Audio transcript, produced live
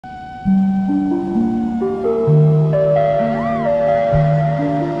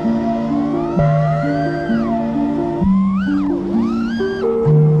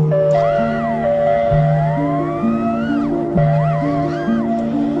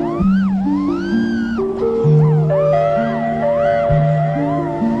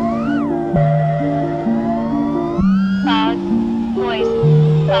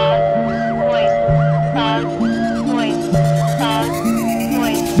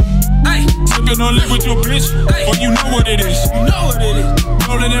Don't live with your bitch, or you know what it is. You know what it is.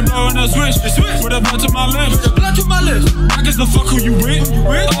 Rolling and blowing a switch, with a blunt to my lips. With a blunt to my lips. I guess the fuck who you with?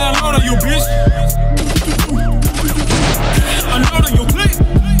 I know that you bitch. I know that you click.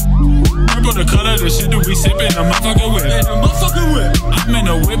 Purple the color, the shit that we sippin', a motherfucker whip. I'm in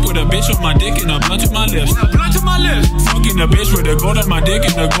a whip with a bitch on my dick and a blunt to my lips. Fucking a bitch with a gold on my dick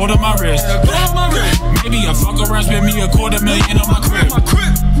and a gold on my wrist. Maybe I fuck around, spend me $250,000 on my crib.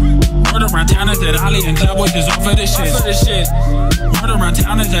 Word around town is that Ollie and Cowboys is off of this shit. Word around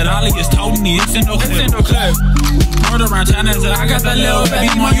town is that Ollie is totally it's in no clip. Word around town is that I got that little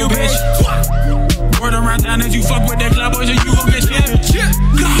baby on you, bitch. Word around town is you fuck with that Cowboys and you gon' get shit.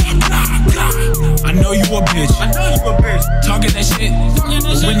 I know you a bitch. Talking that shit.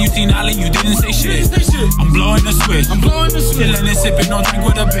 But when you seen Ollie, you didn't say shit. I'm blowing the switch. Chillin' and sippin', don't drink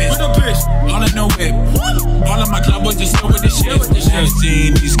with a bitch. All in the whip. All of my Cowboys are still with the shit. Never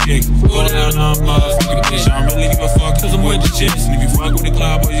seen these kicks. Go down on motherfucking bitch. I don't really give a fuck cause I'm with the chicks. And if you fuck with the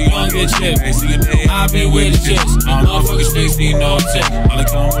Cowboys, you gon' get chipped. Every single day I've been with the chicks. I'm motherfucking space, need no tech. All I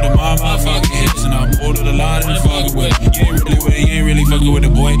come with a motherfucking hits. And I pulled it a lot and fucking with. You ain't really with it, you ain't really fucking with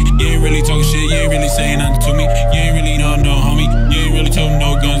the boy. You ain't really talking shit, you ain't really saying nothing to me.